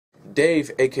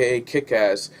Dave, aka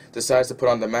Kick-Ass, decides to put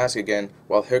on the mask again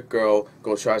while Hit Girl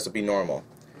tries to be normal.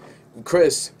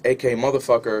 Chris, aka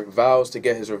Motherfucker, vows to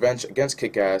get his revenge against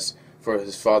Kick-Ass for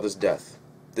his father's death.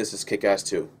 This is Kick-Ass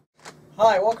 2.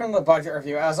 Hi, welcome to the Budget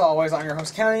Review. As always, I'm your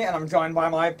host Kenny, and I'm joined by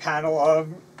my panel of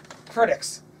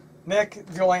critics, Nick,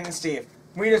 Julian, and Steve.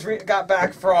 We just got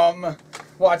back from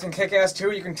watching Kick-Ass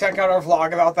 2. You can check out our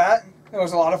vlog about that. It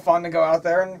was a lot of fun to go out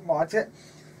there and watch it.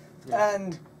 Yeah.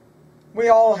 And we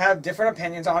all have different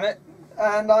opinions on it.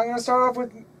 And I'm going to start off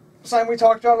with something we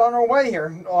talked about on our way here.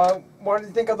 What did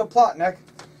you think of the plot, Nick?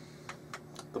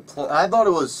 The plot, I thought it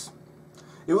was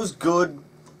good,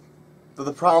 but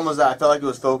the problem was that I felt like it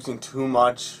was focusing too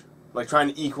much, like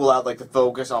trying to equal out like the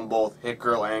focus on both Hit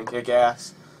Girl and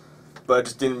Kick-Ass, but it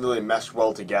just didn't really mesh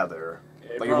well together.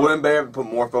 It wouldn't be able to put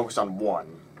more focus on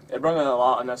one. It brought in a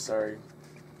lot of unnecessary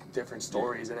different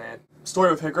stories in it.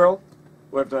 Story with Hit Girl,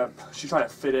 she's trying to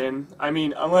fit in. I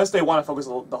mean, unless they want to focus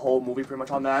the whole movie pretty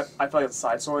much on that, I feel like the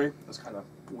side story was kind of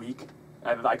weak.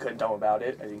 I couldn't tell about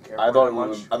it. I didn't care. I thought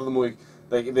the movie,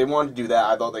 like, if they wanted to do that,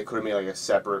 I thought they could have made like a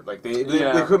separate, like they could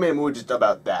have made a movie just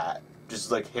about that,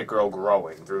 just like Hit Girl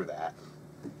growing through that.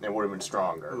 It would have been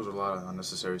stronger. There was a lot of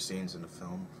unnecessary scenes in the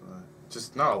film.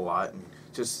 Just not a lot. I mean,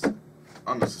 just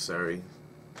unnecessary.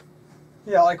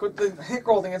 Yeah, like with the Hit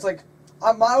Girl thing, it's like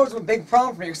that was a big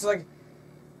problem for me because like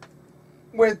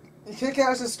with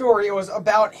Kick-Ass's story, it was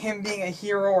about him being a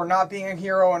hero or not being a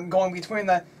hero and going between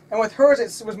that. And with hers,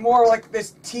 it was more like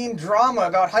this teen drama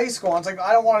about high school. And it's like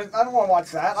I don't want to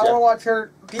watch that. I want to watch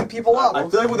her beat people up. I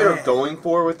feel like what they were going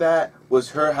for with that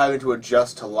was her having to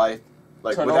adjust to life,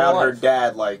 like without her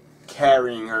dad, like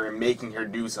carrying her and making her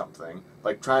do something,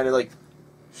 like trying to like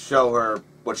show her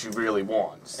what she really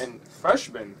wants. And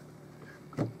freshman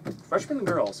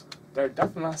girls, they're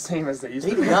definitely not the same as they used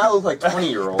to be. They do not look like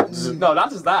 20-year-olds. No,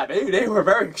 not just that. They were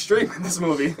very extreme in this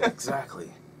movie. Exactly.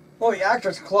 Well, the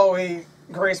actress Chloe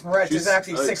Grace Moretz is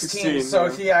actually 16,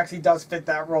 so she actually does fit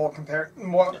that role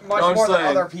much more than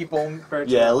other people.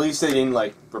 Yeah, at least they didn't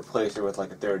like replace her with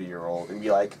like a 30-year-old and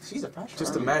be like, she's a freshman.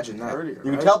 Just imagine that.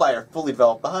 You can tell by her fully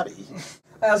developed body.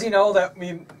 As you know,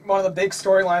 one of the big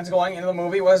storylines going into the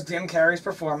movie was Jim Carrey's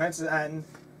performance, and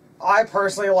I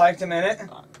personally liked him in it.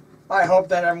 I hope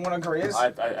that everyone agrees. I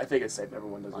think it's safe.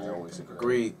 Everyone does. I always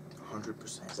agree.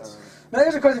 100%. Now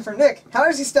here's a question for Nick. How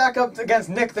does he stack up against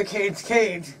Nick the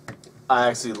Cage? I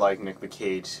actually like Nick the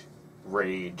Cage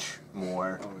Rage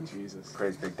more. Oh, Jesus.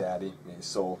 Praise Big Daddy. May his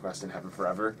soul rest in heaven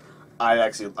forever.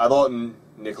 I thought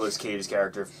Nicolas Cage's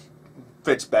character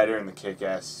fits better in the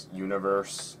Kick-Ass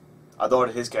universe. I thought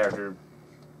his character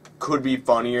could be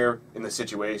funnier in the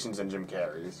situations than Jim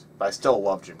Carrey's, but I still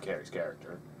love Jim Carrey's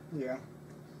character. Yeah.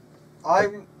 I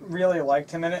really liked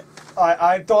him in it.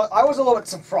 I thought I was a little bit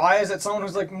surprised that someone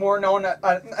who's like more known,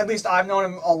 at least I've known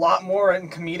him a lot more in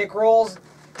comedic roles.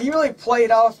 He really played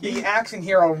off the action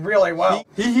hero really well.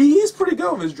 He's pretty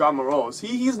good with his drama roles.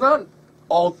 He's not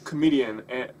all comedian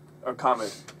or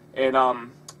comic, and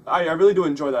I really do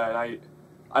enjoy that. And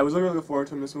I was really looking forward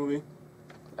to him in this movie.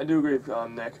 I do agree with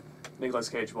Nick. Nicolas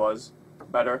Cage was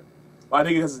better. But I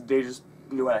think because they just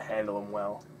knew how to handle him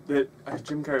well.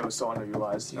 Jim Carrey was so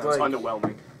underutilized. It was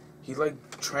underwhelming. He like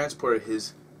transported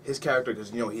his character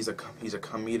because he's a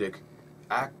comedic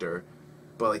actor,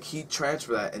 but like he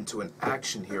transferred that into an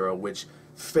action hero, which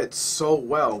fits so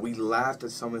well. We laughed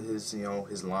at some of his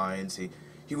his lines.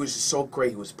 He was just so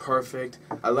great. He was perfect.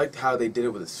 I liked how they did it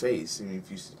with his face. I mean,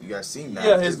 if you guys seen that.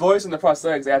 Yeah, his voice and the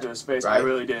prosthetics after his face, right? I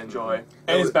really did enjoy.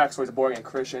 And his backstory's boring and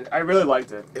Christian. I really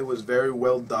liked it. It was very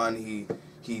well done.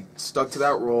 He stuck to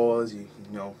that role as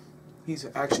he's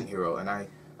an action hero, and I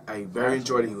very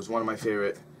enjoyed it. He was one of my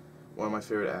favorite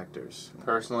actors.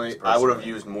 Personally, I would have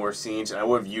used more scenes, and I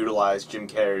would have utilized Jim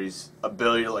Carrey's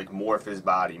ability to like morph his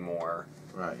body more.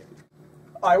 Right.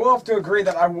 I will have to agree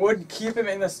that I would keep him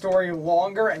in the story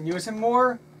longer and use him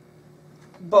more,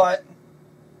 but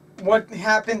what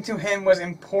happened to him was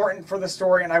important for the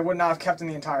story, and I would not have kept him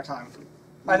the entire time.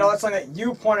 I know that's something that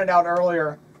you pointed out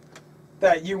earlier,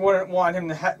 that you wouldn't want him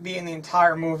to be in the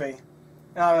entire movie.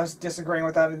 And I was disagreeing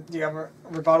with that. Do you have a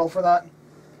rebuttal for that?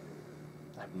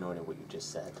 I have no idea what you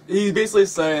just said. He's basically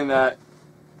saying that,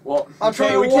 well, we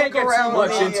can't get too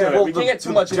much into it. We can't get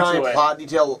too much into it. Giant plot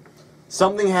detail.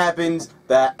 Something happens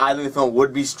that I think the film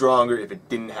would be stronger if it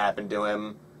didn't happen to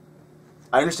him.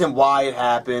 I understand why it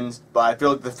happens, but I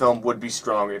feel like the film would be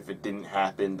stronger if it didn't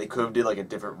happen. They could have did like a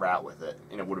different route with it,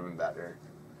 and it would have been better.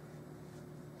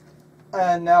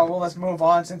 And now, let's move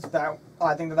on, since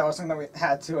I think that was something that we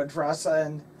had to address.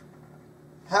 And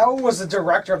how was the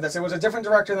director of this? It was a different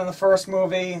director than the first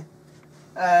movie.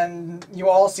 and you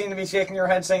all seem to be shaking your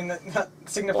head, saying that,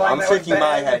 signifying Well, I'm that was shaking my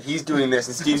bad. head. He's doing this,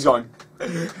 and Steve's going.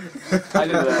 I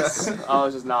did this. I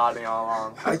was just nodding all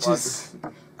along. I just.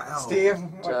 Ow. Steve,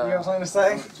 what you have something to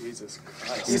say? Oh, Jesus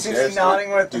Christ. You Do seem to share, be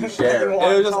nodding with do share. you It want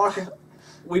was to just- talk.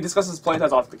 We discussed his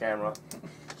playtest off the camera.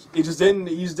 He just didn't.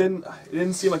 It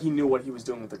didn't seem like he knew what he was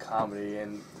doing with the comedy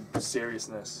and the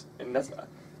seriousness. And that's.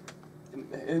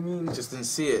 I mean, Just didn't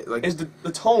see it. Like,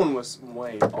 the tone was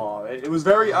way off. It was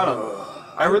very. I don't know.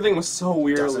 Everything was so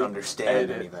weirdly Doesn't understand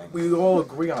edited. anything. we all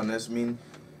agree on this. I mean,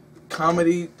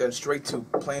 comedy, then straight to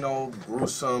plain old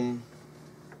gruesome.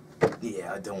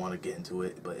 Yeah, I don't want to get into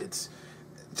it, but it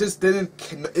just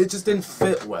didn't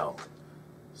fit well.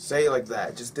 Say it like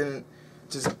that.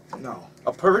 No.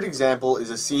 A perfect example is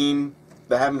a scene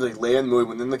that happens like later in the movie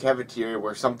within the cafeteria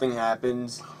where something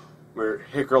happens, where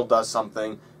Hit Girl does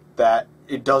something that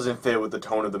it doesn't fit with the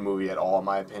tone of the movie at all, in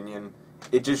my opinion.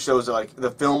 It just shows that like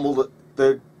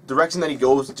the direction that he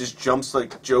goes just jumps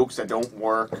like jokes that don't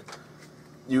work.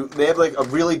 They have like a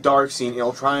really dark scene.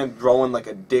 It'll try and throw in like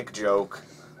a dick joke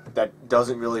that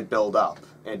doesn't really build up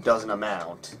and it doesn't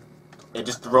amount. It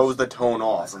just throws the tone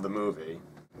off of the movie.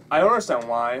 I don't understand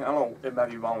why. I don't know if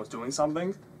Matthew Vaughn was doing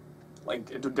something,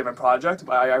 like a different project,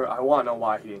 but I want to know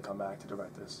why he didn't come back to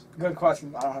direct this. Good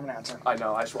question. I don't have an answer. I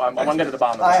know. I want to get to the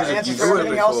bottom of I this. have answers you for would've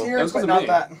everything been else cool. here, It was but good to not me.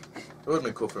 that. It would have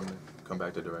been cool for him to come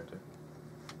back to direct it.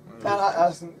 And I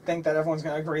just think that everyone's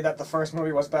going to agree that the first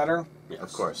movie was better. Yes.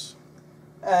 Of course.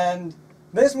 And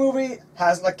this movie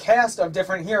has a cast of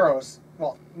different heroes.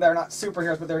 Well, they're not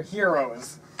superheroes, but they're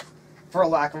heroes, for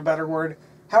lack of a better word.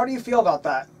 How do you feel about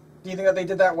that? Do you think that they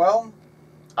did that well?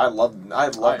 I loved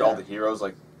all the heroes.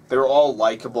 Like they were all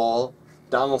likable.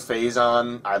 Donald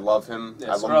Faison, I love him.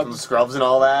 Yeah, I love him from Scrubs. Scrubs and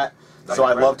all that. Dr. So I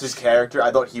Gravity. loved his character.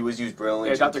 I thought he was used brilliantly.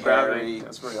 Yeah, Jim Dr. Gravity. Carrey.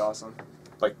 That's pretty awesome.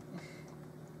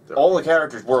 All the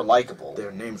characters were likable.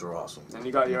 Their names were awesome. And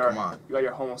you got your Come on.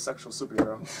 homosexual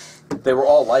superhero. They were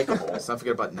all likable. Let's not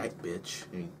forget about Night Bitch.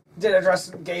 I mean, Did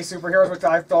address gay superheroes, which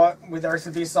I thought there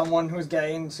should be someone who's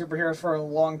gay in superheroes for a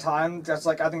long time. Just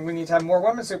like I think we need to have more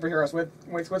women superheroes with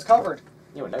what's covered.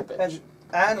 You were no bitch.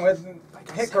 And with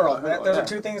Hit Girl. Hit Girl, Those yeah. are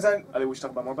two things that... I think we should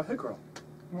talk about more about Hit Girl.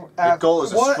 Hit Girl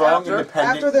is a strong, independent...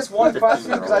 After this one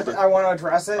question, because 15-year-old. I want to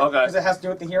address it, Okay. because it has to do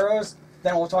with the heroes,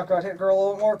 then we'll talk about Hit Girl a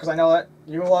little more, because I know that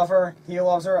you love her, he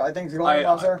loves her, I think Julian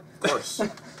loves her. of course.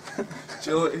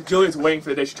 Julian's waiting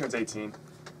for the day she turns 18.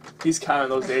 He's counting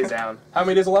those days down. How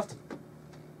many days are left?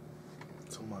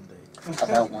 Till Monday.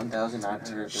 About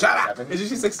 1,937. Shut up! Is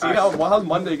she 16? How's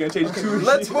Monday going to change to?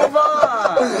 Let's move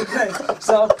on! Okay,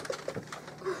 so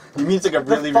You mean it's like a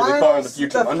really, really far in the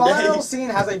future the Monday? final scene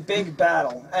has a big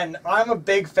battle, and I'm a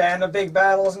big fan of big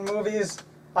battles in movies.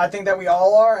 I think that we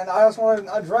all are, and I just want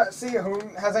to see who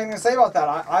has anything to say about that.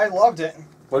 I loved it.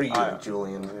 What are you, I-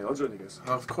 Julian? Yeah, those are the guys.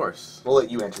 Of course. We'll let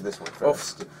you answer this one Well,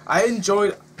 first.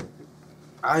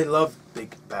 I love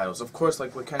big battles. Of course,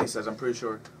 like what Kenny says, I'm pretty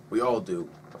sure we all do.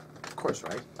 Of course,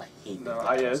 right? I hate No, big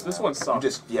yeah, battles this now. one sucked.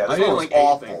 This I one didn't was like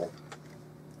anything. awful.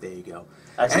 There you go.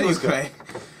 Actually, it was good. Anyway,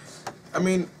 I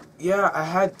mean, yeah, I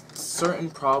had certain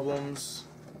problems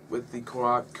with the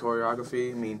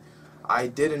choreography. I mean, I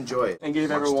did enjoy it. And gave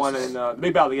Much everyone, to- in the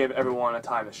big battle, they gave everyone a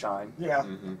time to shine. Yeah.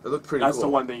 It looked pretty That's cool. the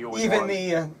one thing you always Even want.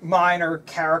 the minor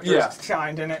characters Yeah.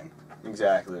 shined in it.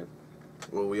 Exactly.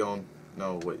 Well, we all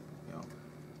know what,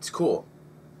 it's cool.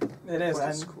 It is.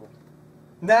 That's And cool.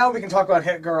 now we can talk about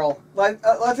Hit Girl.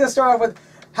 Let's just start off with,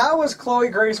 how was Chloe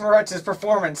Grace Moretz's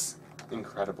performance?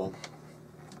 Incredible.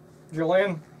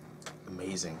 Julian?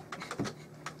 Amazing.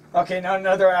 Okay, now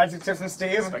another adjective from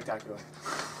Steve. Spectacular.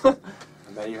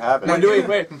 And there you have it. We're doing,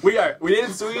 we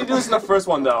didn't do this in the first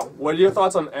one though. What are your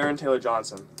thoughts on Aaron Taylor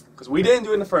Johnson? Because we didn't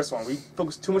do it in the first one. We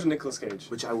focused too much on Nicolas Cage.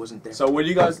 Which I wasn't there. So what do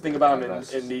you guys think about him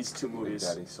Best. in these two movies?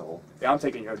 Daddy soul. Yeah, I'm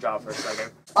taking your job for a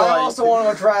second. I also want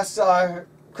to address Christopher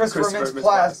Christopher Mintz-Plasse,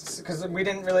 Mintz-Plasse. because we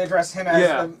didn't really address him as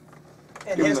Yeah. in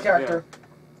Even his though- character.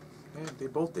 Yeah, they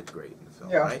both did great in the film,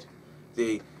 Yeah. right?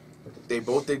 They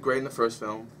both did great in the first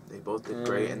film. They both did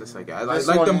great in the second. I This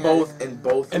like one- them both in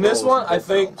both. In this roles one, in I both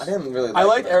think- films. I didn't really. I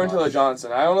like him Aaron as Taylor much.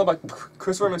 Johnson. I don't know about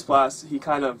Christopher Mintz-Plasse. He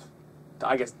kind of,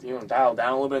 I guess, dialed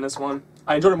down a little bit in this one.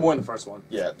 I enjoyed him more in the first one.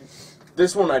 Yeah.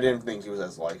 This one, I didn't think he was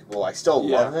as likable. I still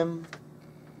Yeah. love him.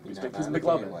 He's Not a in big a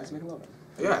lover. way. He's a big lover.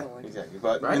 Yeah. Exactly.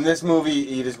 But Right? in this movie,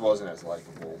 he just wasn't as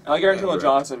likable. I like Aaron Yeah, Taylor you're right.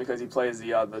 Johnson because he plays the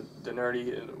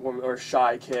nerdy or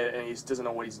shy kid, and he doesn't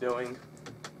know what he's doing.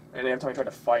 And every time he tried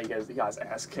to fight, he got his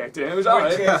ass kicked. And it was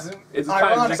alright. Which is It's kind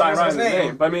of ironic, just because ironic his his name.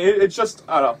 name. But I mean, it's just,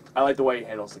 I don't know. I like the way he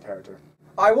handles the character.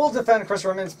 I will defend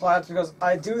Christopher Mintz-Plasse because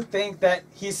I do think that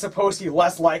he's supposed to be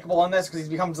less likable in this because he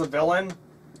becomes the villain.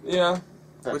 Yeah.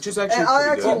 which is actually And I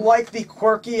pretty actually good. like the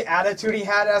quirky attitude he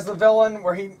had as the villain,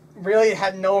 where he really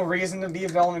had no reason to be a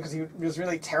villain because he was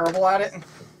really terrible at it.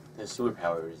 His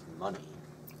superpower is money.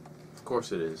 Of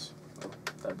course it is.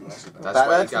 That'd be nice. That's why he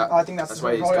That's- got. I think that's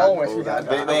why he's probably got always all forgot.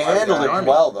 that. They handled it Army.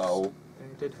 well, though.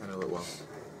 They did handle it well.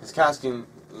 His costume.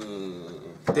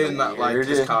 Did not like weird.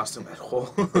 his costume at all.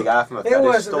 They got it from a It fetish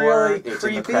was store. really It's in the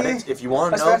creepy, credits. If you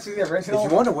want to know, especially the if original. you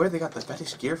wonder where they got the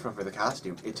fetish gear from for the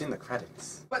costume, it's in the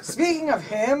credits. But speaking of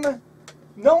him,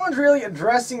 no one's really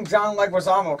addressing John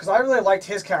Leguizamo because I really liked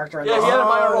his character in Yeah, this. he had a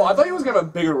minor role. I thought he was gonna have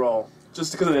a bigger role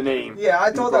just because of the name. Yeah,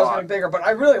 I He thought that was brought. going to be bigger, but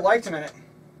I really liked him in it.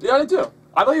 Yeah, I did too.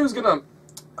 I thought he was gonna.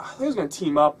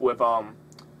 Team up with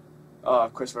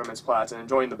Christopher Mintz-Plasse and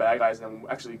join the bad guys and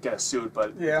actually get a suit,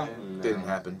 but Yeah. Didn't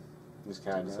happen. It's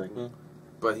kind of just like,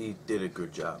 But he did a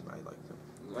good job. I liked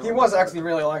him. He was actually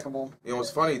really likable. You know,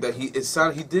 it's funny that he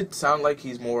did sound like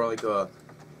he's more like a,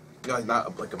 you know, he's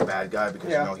not like a bad guy because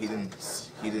Yeah. you know he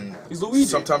didn't. He's Luigi.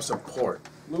 Sometimes support.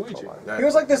 Luigi. He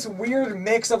was like this weird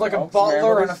mix of like a Oh,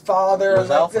 butler and a father, It and was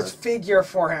like Alfred. this figure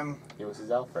for him. He was his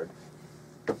Alfred.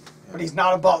 But he's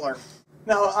not a butler.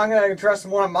 Now, I'm going to address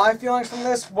one of my feelings from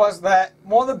this, was that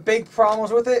one of the big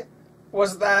problems with it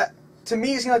was that, to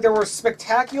me, it seemed like there were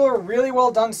spectacular, really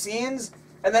well done scenes,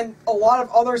 and then a lot of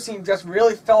other scenes just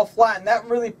really fell flat, and that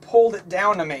really pulled it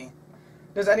down to me.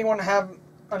 Does anyone have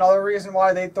another reason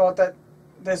why they thought that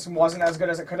this wasn't as good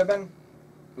as it could have been?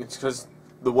 It's because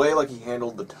the way like he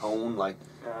handled the tone, like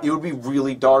Yeah. it would be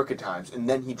really dark at times, and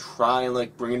then he'd try and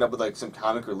like bring it up with like some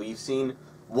comic relief scene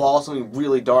while something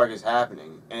really dark is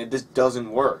happening, and it just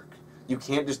doesn't work. You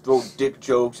can't just throw dick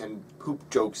jokes and poop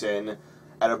jokes in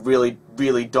at a really,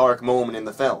 really dark moment in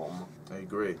the film. I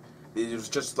agree. It was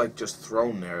just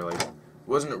thrown there. Like, it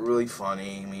wasn't really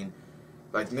funny. I mean,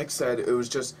 like Nick said, it was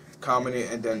just comedy,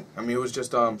 and then it was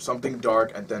just something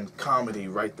dark and then comedy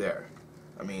right there.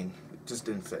 I mean, it just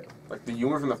didn't fit. Like the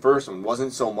humor from the first one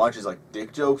wasn't so much as like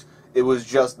dick jokes. It was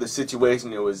just the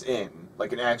situation it was in,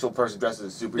 like an actual person dressed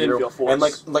as a Didn't feel superhero,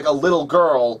 forced. and like a little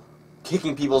girl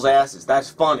kicking people's asses. That's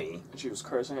funny. She was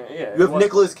cursing. Yeah. You have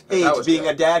Nicolas Cage That was being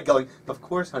good. a dad going, "Of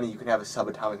course, honey, you can have a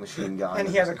subatomic machine gun." And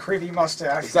he has a creepy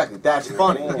mustache. Exactly. That's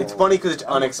funny. It's funny because it's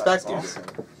unexpected.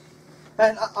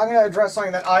 And I'm going to address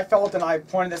something that I felt, and I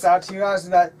pointed this out to you guys,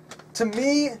 that to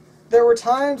me, there were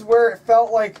times where it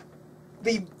felt like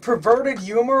the perverted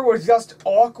humor was just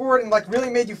awkward and like really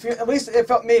made you feel, at least it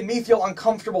made me feel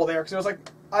uncomfortable there, because it was like,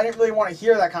 I didn't really want to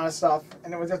hear that kind of stuff,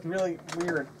 and it was just really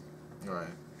weird. Right.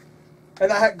 And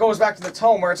that goes back to the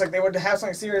tone, where it's like they would have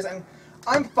something serious, and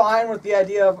I'm fine with the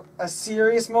idea of a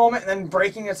serious moment and then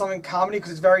breaking it something comedy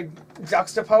because it's very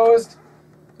juxtaposed,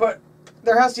 but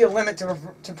there has to be a limit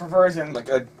to perversion.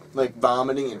 Like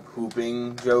vomiting and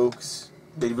pooping jokes.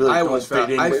 They really don't fit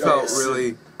in. I with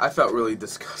felt really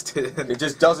disgusted. It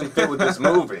just doesn't fit with this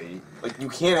movie. Like you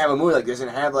can't have a movie like this and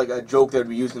have like a joke that would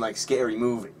be used in like scary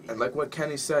movie. And like what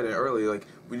Kenny said earlier, like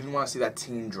we didn't want to see that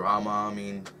teen drama. I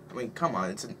mean, come on,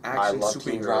 it's an I action love superhero.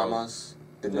 teen dramas.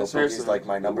 The Yeah, Notebook seriously. is like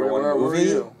my number Where one were movie.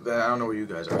 you? I don't know where you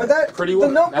guys are. But that Pretty the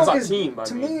Woman. Notebook That's not is, teen, but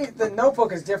to I mean- me, the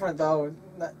Notebook is different though.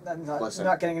 Listen,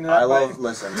 Not getting into that. I love. but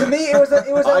Listen, to me, it was.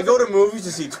 I go to movies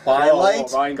to see Twilight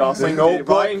Oh, Ryan Gosling. The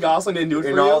Notebook, Ryan Gosling didn't do it for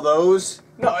and you. all those.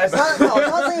 No, it's not. No, I'm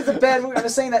not saying it's a bad movie. I'm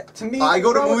just saying that to me. I go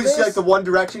to the problem movies to see with like the One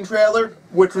Direction trailer,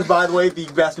 which was by the way the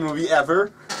best movie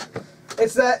ever.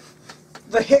 It's that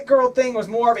the Hit Girl thing was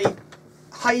more of a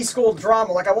high school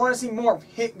drama. Like I want to see more of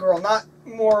Hit Girl, not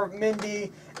more of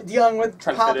Mindy dealing with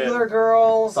Trying to fit popular in.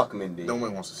 girls. Fuck Mindy. No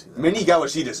one wants to see that. Mindy got what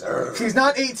she deserved. She's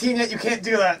not 18 yet. You can't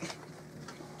do that.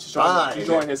 Fine. She's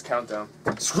joining his countdown.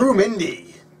 Screw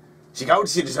Mindy. She got what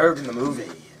she deserved in the movie.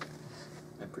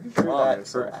 I'm pretty sure Come on, that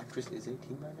it's her so- actress is 18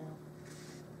 by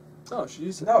now. No,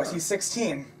 she's. No, she's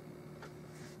 16.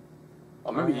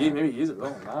 Oh, maybe he's a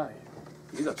villain. Nah,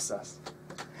 he's obsessed.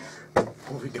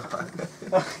 Moving on.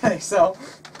 Okay, so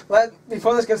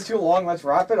before this gets too long, let's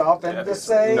wrap it up and Yeah, just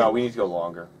it's- say No, we need to go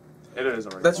longer. It is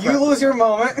already. That's you lose your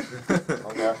moment.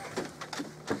 Okay.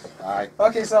 Alright.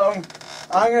 Okay, so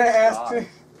I'm gonna ask God.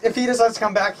 if he decides to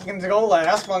come back, he can go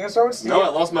last. But I'm gonna start with Steve. No, I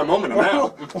lost my moment. I'm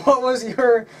out. What was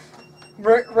your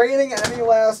rating and any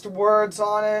last words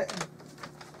on it?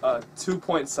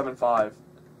 2.75,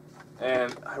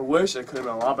 and I wish it could have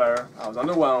been a lot better. I was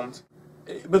underwhelmed.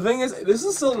 But the thing is, this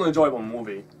is still an enjoyable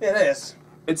movie. It is.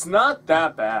 It's not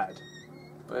that bad,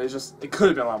 but it could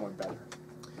have been a lot more better.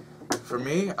 For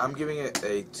me, I'm giving it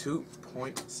a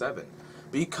 2.7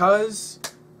 because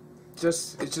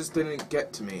it just didn't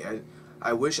get to me.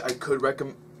 I wish I could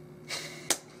recommend.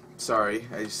 Sorry,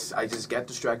 I just get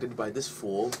distracted by this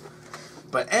fool.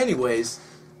 But anyways,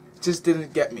 just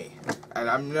didn't get me. and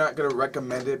I'm not gonna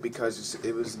recommend it because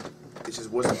it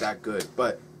just wasn't that good.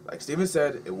 But like Steven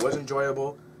said, it was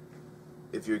enjoyable.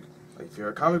 If you're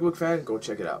a comic book fan, go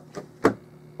check it out,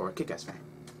 or a Kick-Ass fan.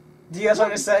 Do you guys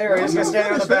want to say, or are you just gonna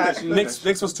stand on the back? Nick's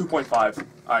was 2.5.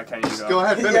 All right, Kenny, you go. Go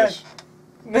ahead, finish.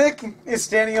 Nick is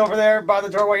standing over there by the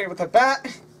doorway with a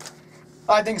bat.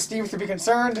 I think Steve should be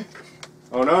concerned.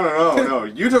 Oh, no.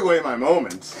 You took away my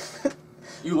moment.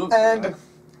 You look. And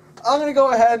I'm going to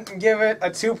go ahead and give it a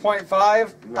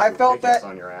 2.5. I felt that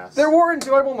on your ass. there were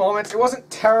enjoyable moments. It wasn't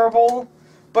terrible,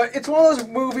 but it's one of those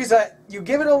movies that you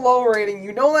give it a low rating,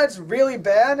 you know that's really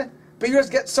bad, but you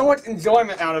just get so much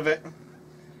enjoyment out of it.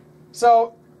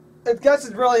 So, I guess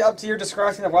it's really up to your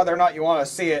discretion of whether or not you want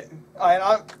to see it.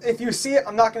 If you see it,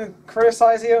 I'm not going to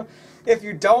criticize you. If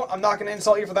you don't, I'm not going to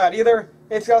insult you for that either.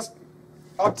 It's just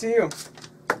up to you.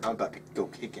 I'm about to go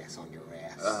kick ass on your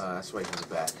ass. That's why he has a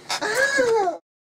bat.